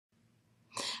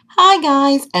Hi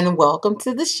guys, and welcome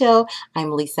to the show.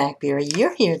 I'm Lisa Akbari,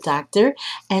 your hair doctor,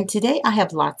 and today I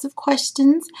have lots of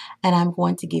questions and I'm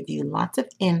going to give you lots of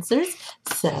answers.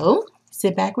 So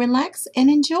sit back, relax, and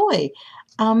enjoy.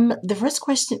 The first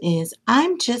question is,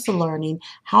 I'm just learning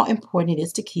how important it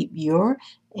is to keep your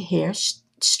hair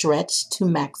stretched to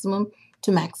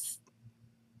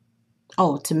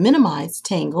to minimize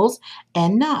tangles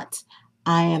and knots.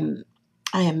 I am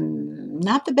I am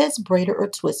not the best braider or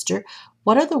twister.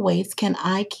 What other ways can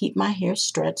I keep my hair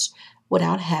stretched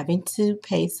without having to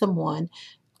pay someone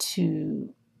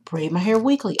to braid my hair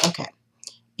weekly? Okay,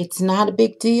 it's not a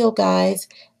big deal, guys.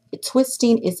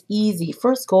 Twisting is easy.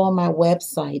 First, go on my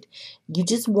website. You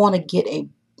just want to get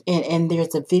and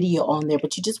there's a video on there,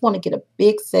 but you just want to get a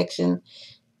big section,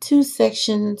 two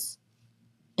sections,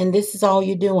 and this is all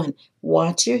you're doing.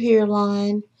 Watch your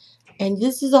hairline, and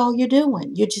this is all you're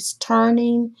doing. You're just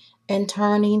turning and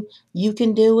turning. You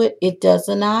can do it. It does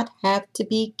not have to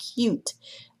be cute.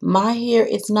 My hair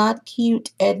is not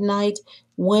cute at night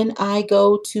when I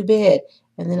go to bed.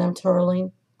 And then I'm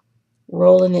twirling,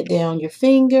 rolling it down your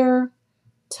finger,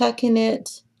 tucking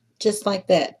it, just like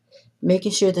that.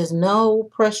 Making sure there's no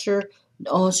pressure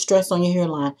on stress on your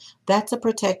hairline. That's a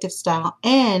protective style,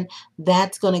 and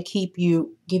that's going to give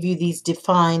you these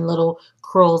defined little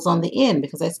curls on the end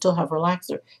because I still have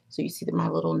relaxer. So you see my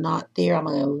little knot there. I'm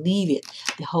going to leave it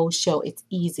the whole show. It's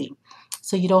easy.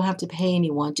 So you don't have to pay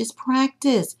anyone. Just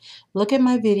practice. Look at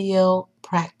my video.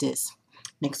 Practice.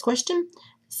 Next question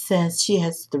says she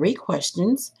has 3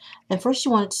 questions. And first she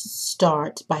wanted to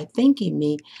start by thanking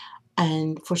me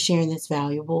and for sharing this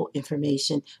valuable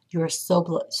information. You are so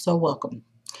welcome.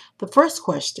 The first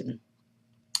question,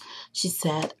 she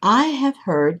said, I have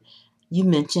heard you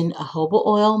mention jojoba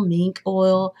oil, mink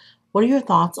oil. What are your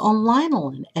thoughts on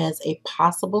lanolin as a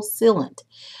possible sealant?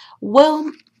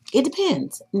 Well, it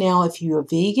depends. Now, if you're a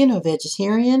vegan or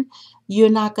vegetarian, you're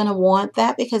not going to want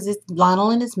that because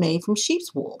lanolin is made from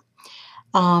sheep's wool.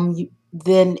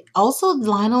 Then also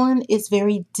lanolin is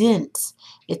very dense.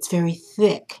 It's very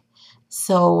thick.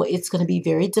 So it's going to be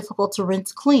very difficult to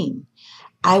rinse clean.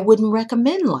 I wouldn't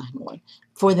recommend lanolin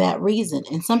for that reason.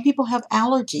 And some people have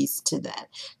allergies to that.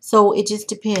 So it just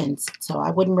depends. So I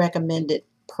wouldn't recommend it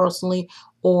personally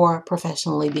or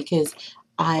professionally because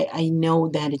I know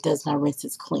that it does not rinse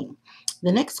it clean.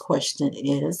 The next question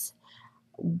is,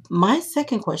 my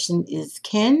second question is,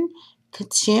 can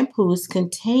shampoos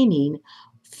containing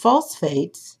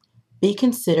phosphates be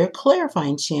considered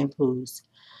clarifying shampoos?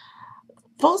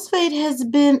 Phosphate has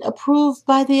been approved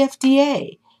by the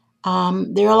FDA.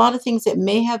 There are a lot of things that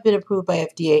may have been approved by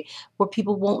FDA where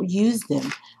people won't use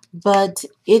them, but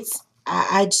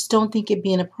I just don't think it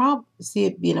being a problem. See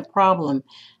it being a problem.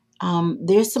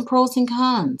 There's some pros and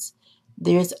cons.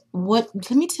 Let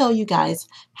me tell you guys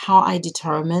how I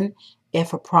determine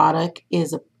if a product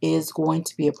is going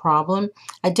to be a problem.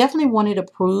 I definitely want it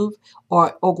approved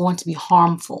or going to be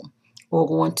harmful or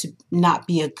going to not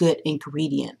be a good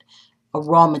ingredient, a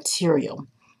raw material.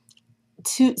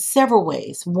 Several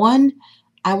ways. One,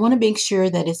 I want to make sure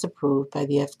that it's approved by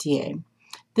the FDA.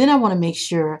 Then I want to make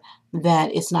sure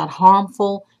that it's not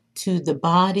harmful to the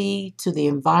body, to the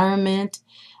environment,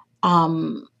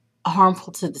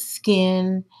 harmful to the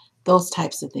skin, those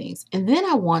types of things. And then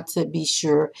I want to be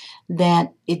sure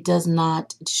that it does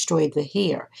not destroy the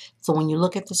hair. So when you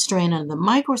look at the strand under the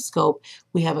microscope,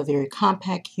 we have a very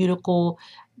compact cuticle.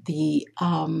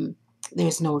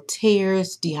 There's no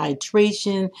tears,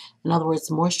 dehydration, in other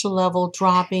words, moisture level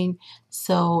dropping.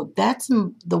 So that's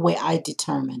the way I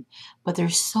determine. But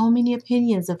there's so many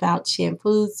opinions about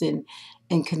shampoos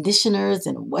and conditioners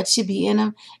and what should be in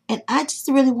them. And I just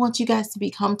really want you guys to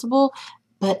be comfortable.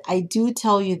 But I do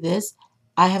tell you this,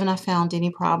 I have not found any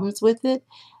problems with it.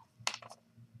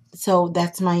 So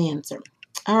that's my answer.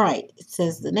 All right, it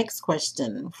says the next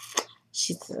question.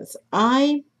 She says,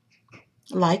 I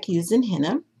like using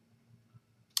henna,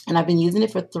 and I've been using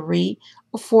it for 3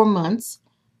 or 4 months.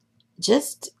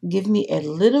 Just give me a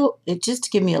little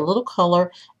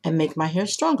color and make my hair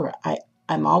stronger.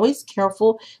 I'm always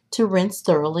careful to rinse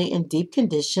thoroughly and deep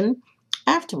condition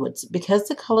afterwards because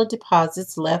the color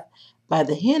deposits left by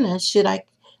the henna should I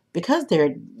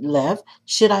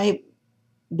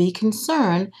be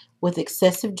concerned with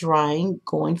excessive drying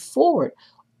going forward,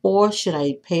 or should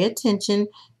I pay attention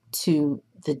to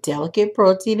the delicate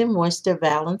protein and moisture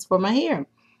balance for my hair?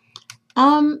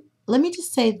 Let me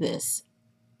just say this.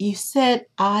 You said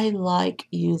I like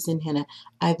using henna.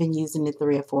 I've been using it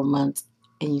 3 or 4 months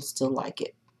and you still like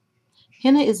it.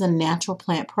 Henna is a natural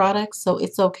plant product, so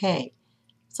it's okay.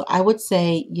 So I would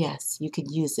say, yes, you could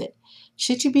use it.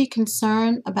 Should you be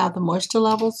concerned about the moisture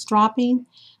levels dropping?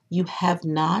 you have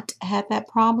not had that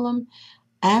problem,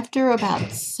 after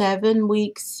about 7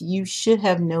 weeks, you should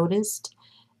have noticed,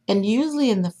 and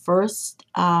usually in the first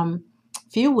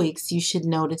few weeks, you should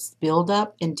notice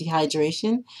buildup and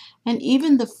dehydration, and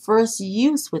even the first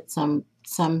use with some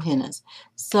hennas.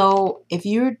 So if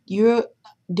you're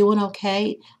doing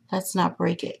okay, let's not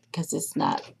break it because it's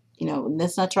not.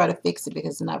 Let's not try to fix it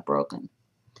because it's not broken.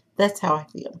 That's how I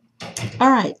feel. All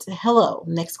right. Hello.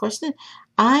 Next question.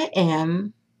 I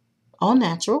am all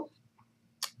natural,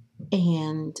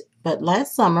 but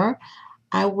last summer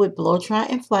I would blow dry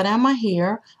and flat iron my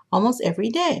hair almost every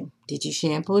day. Did you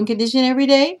shampoo and condition every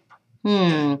day?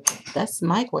 That's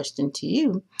my question to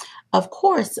you. Of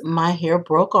course, my hair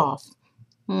broke off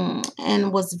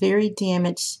and was very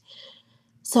damaged.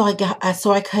 So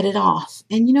I cut it off.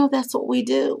 And that's what we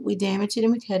do. We damage it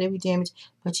and we cut it, we damage,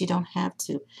 but you don't have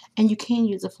to. And you can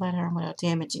use a flat iron without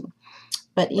damaging.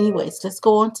 But anyways, let's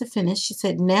go on to finish. She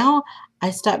said, now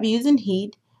I stopped using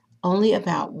heat only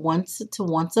about once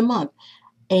a month.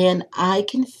 And I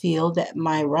can feel that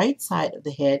my right side of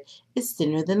the head is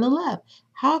thinner than the left.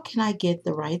 How can I get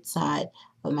the right side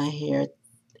of my hair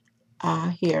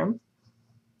here?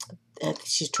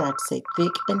 She's trying to say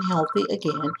thick and healthy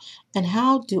again. And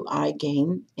how do I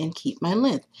gain and keep my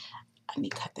length? Let me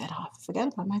cut that off. I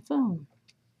forgot about my phone.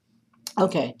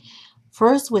 Okay.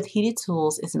 First, with heated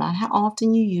tools, it's not how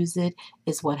often you use it,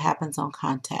 it's what happens on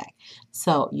contact.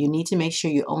 So you need to make sure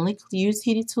you only use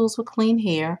heated tools with clean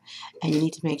hair, and you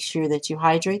need to make sure that you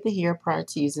hydrate the hair prior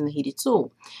to using the heated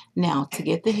tool. Now, to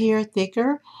get the hair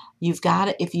thicker,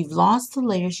 if you've lost the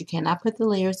layers, you cannot put the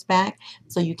layers back,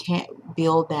 so you can't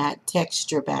build that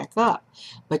texture back up.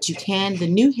 But you can, the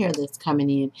new hair that's coming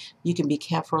in, you can be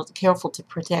careful to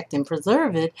protect and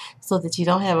preserve it so that you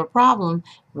don't have a problem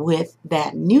with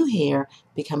that new hair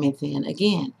becoming thin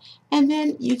again. And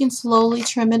then you can slowly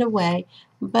trim it away,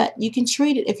 but you can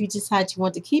treat it if you decide you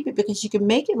want to keep it, because you can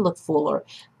make it look fuller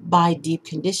by deep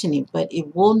conditioning, but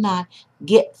it will not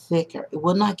get thicker. It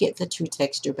will not get the true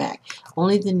texture back,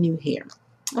 only the new hair.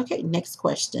 Okay, next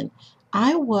question.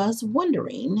 I was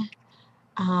wondering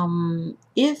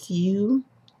if you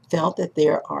felt that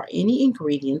there are any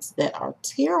ingredients that are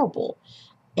terrible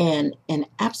and an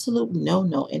absolute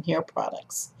no-no in hair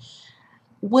products.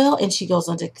 Well, and she goes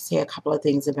on to say a couple of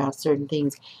things about certain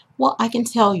things. Well, I can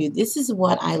tell you, this is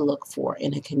what I look for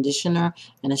in a conditioner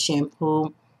and a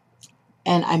shampoo.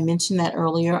 And I mentioned that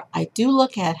earlier. I do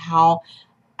look at how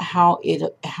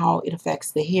it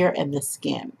affects the hair and the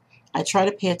skin. I try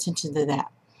to pay attention to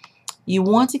that. You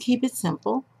want to keep it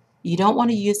simple. You don't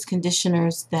want to use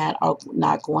conditioners that are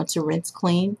not going to rinse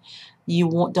clean.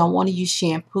 Don't want to use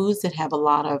shampoos that have a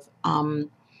lot of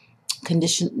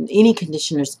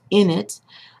conditioners in it.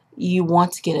 You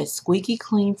want to get a squeaky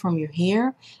clean from your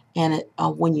hair and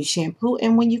when you shampoo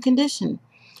and when you condition.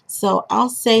 So I'll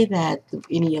say that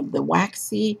any of the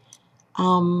waxy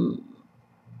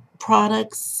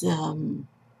products,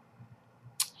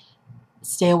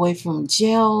 stay away from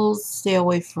gels, stay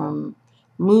away from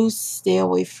mousse, stay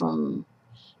away from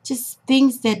just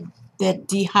things that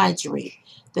dehydrate.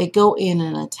 They go in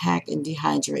and attack and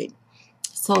dehydrate.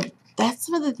 So that's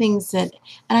some of the things that,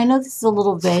 and I know this is a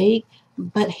little vague,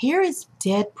 but hair is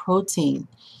dead protein.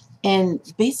 And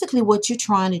basically what you're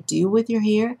trying to do with your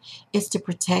hair is to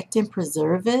protect and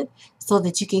preserve it so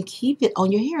that you can keep it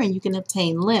on your hair and you can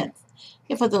obtain length.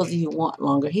 And for those of you who want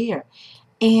longer hair.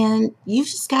 And you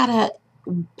just got to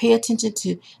pay attention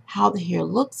to how the hair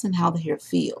looks and how the hair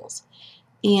feels.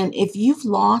 And if you've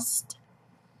lost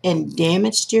and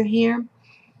damaged your hair,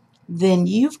 then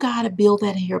you've got to build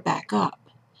that hair back up.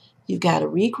 You've got to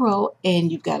regrow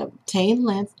and you've got to obtain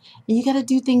length and you got to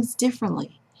do things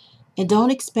differently. And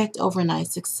don't expect overnight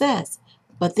success.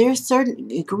 But there are certain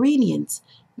ingredients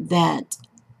that,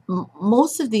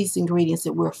 most of these ingredients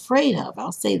that we're afraid of,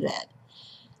 I'll say that,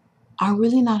 are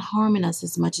really not harming us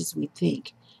as much as we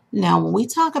think. Now, when we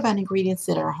talk about ingredients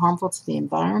that are harmful to the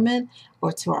environment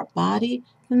or to our body,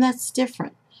 then that's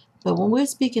different. But when we're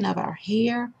speaking of our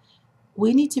hair,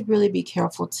 we need to really be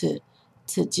careful to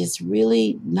just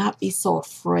really not be so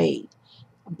afraid,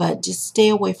 but just stay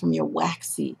away from your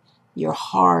waxy, your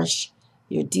harsh,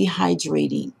 your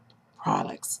dehydrating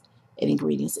products and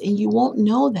ingredients. And you won't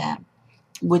know that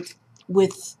with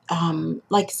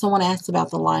like someone asked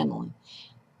about the Lanolin.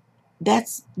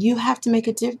 You have to make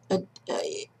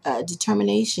a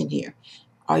determination here.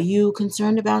 Are you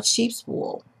concerned about sheep's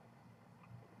wool?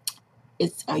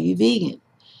 Are you vegan?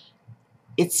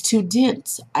 It's too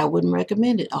dense. I wouldn't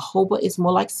recommend it. Jojoba is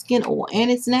more like skin oil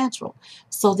and it's natural.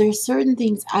 So there's certain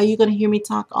things. Are you going to hear me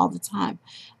talk all the time?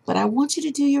 But I want you to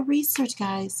do your research,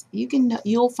 guys.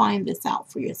 You'll find this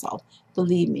out for yourself.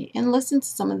 Believe me. And listen to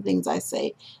some of the things I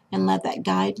say and let that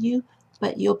guide you.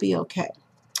 But you'll be okay.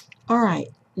 All right.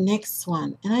 Next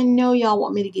one. And I know y'all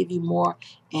want me to give you more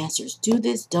answers. Do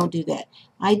this, don't do that.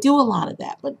 I do a lot of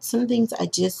that. But some things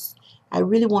I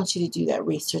really want you to do that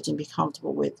research and be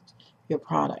comfortable with your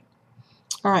product.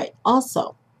 All right.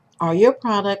 Also, your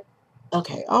product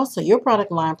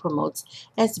line promotes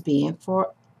as being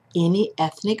for any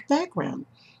ethnic background,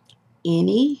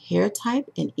 any hair type,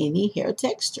 and any hair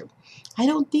texture. I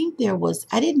didn't think there was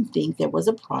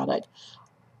a product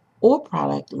or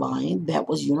product line that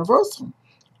was universal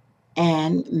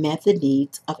and met the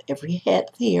needs of every head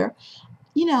of hair.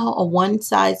 A one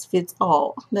size fits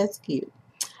all. That's cute.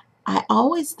 I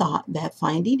always thought that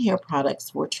finding hair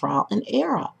products were trial and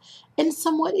error, and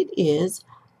somewhat it is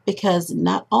because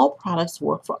not all products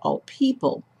work for all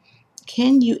people.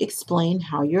 Can you explain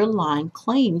how your line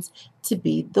claims to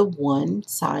be the one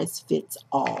size fits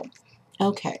all?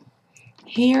 Okay,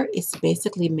 hair is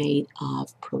basically made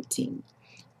of protein,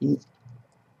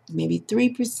 maybe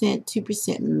 3%,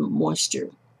 2%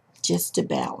 moisture, just to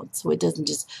balance so it doesn't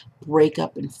just break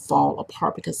up and fall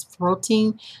apart, because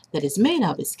protein that is made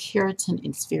of is keratin and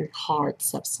it's very hard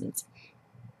substance.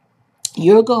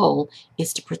 Your goal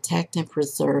is to protect and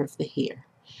preserve the hair.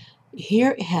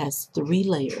 Hair has 3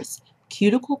 layers: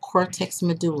 cuticle, cortex,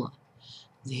 medulla.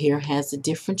 The hair has a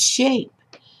different shape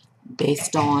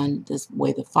based on the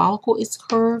way the follicle is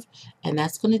curved, and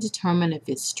that's going to determine if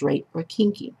it's straight or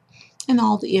kinky, and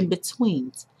all the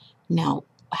in-betweens. Now,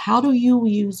 how do you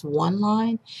use one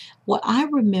line? What I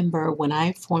remember when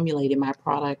I formulated my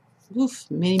product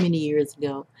many, many years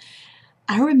ago,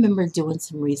 I remember doing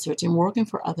some research and working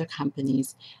for other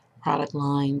companies, product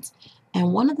lines,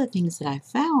 and one of the things that I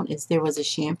found is there was a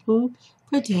shampoo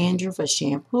for dandruff, a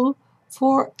shampoo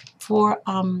for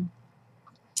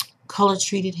color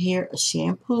treated hair, a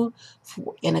shampoo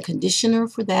and a conditioner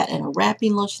for that, and a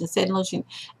wrapping lotion, a setting lotion,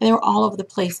 and they were all over the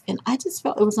place. And I just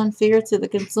felt it was unfair to the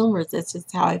consumers. That's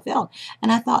just how I felt.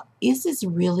 And I thought, is this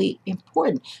really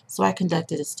important? So I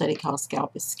conducted a study called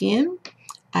Scalp is Skin.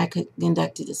 I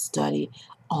conducted a study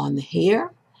on the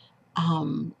hair,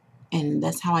 and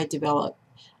that's how I developed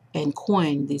and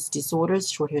coined these disorders: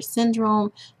 short hair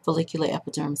syndrome, follicular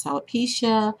epidermis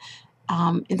alopecia,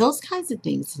 and those kinds of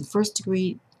things, and first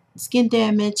degree skin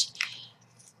damage.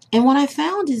 And what I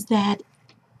found is that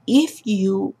if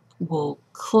you will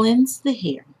cleanse the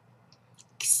hair,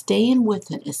 staying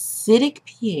with an acidic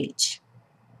pH,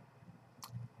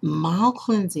 mild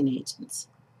cleansing agents,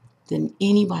 then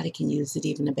anybody can use it,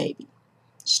 even a baby.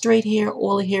 Straight hair,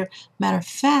 oily hair. Matter of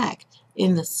fact,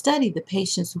 in the study, the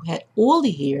patients who had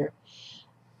oily hair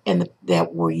and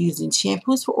that were using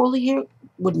shampoos for oily hair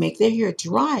would make their hair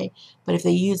dry, but if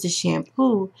they use a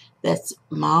shampoo that's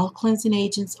mild cleansing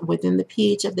agents within the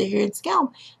pH of their hair and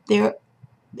scalp, they're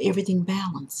everything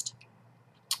balanced.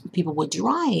 People with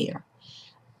dry hair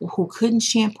who couldn't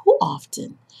shampoo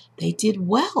often, they did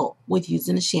well with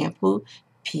using a shampoo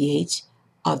pH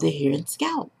of their hair and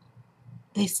scalp.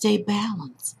 They stayed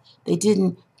balanced. They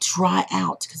didn't dry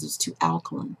out because it was too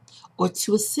alkaline or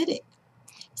too acidic.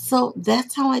 So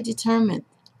that's how I determined,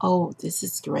 oh, this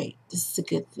is great. This is a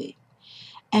good thing.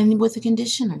 And with the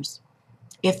conditioners,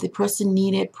 if the person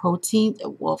needed protein,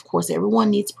 well, of course, everyone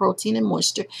needs protein and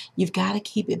moisture. You've got to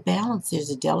keep it balanced.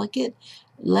 There's a delicate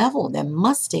level that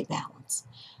must stay balanced.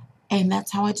 And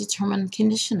that's how I determine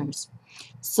conditioners.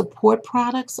 Support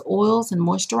products, oils, and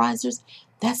moisturizers,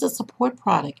 that's a support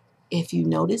product. If you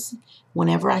notice,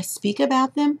 whenever I speak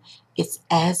about them, it's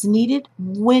as needed,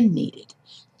 when needed.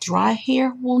 Dry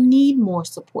hair will need more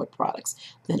support products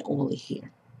than oily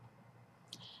hair.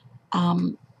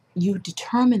 You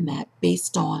determine that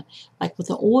based on, like with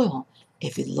the oil,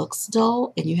 if it looks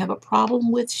dull and you have a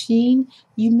problem with sheen,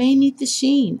 you may need the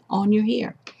sheen on your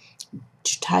hair.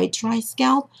 Tight, dry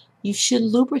scalp, you should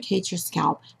lubricate your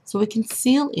scalp so it can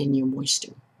seal in your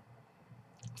moisture.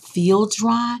 Feel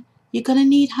dry, you're going to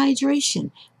need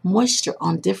hydration, moisture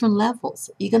on different levels.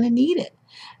 You're going to need it.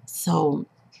 So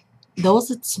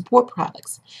those are support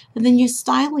products. And then your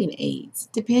styling aids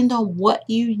depend on what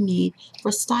you need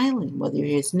for styling, whether your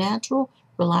hair is natural,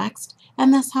 relaxed,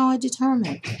 and that's how I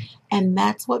determine. And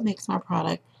that's what makes my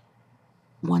product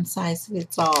one size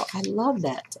fits all. I love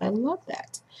that. I love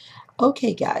that.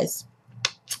 Okay, guys.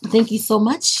 Thank you so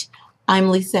much. I'm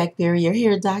Lisa Akbari, your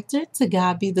hair doctor. To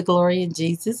God be the glory in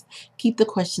Jesus. Keep the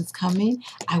questions coming.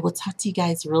 I will talk to you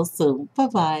guys real soon.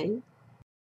 Bye-bye.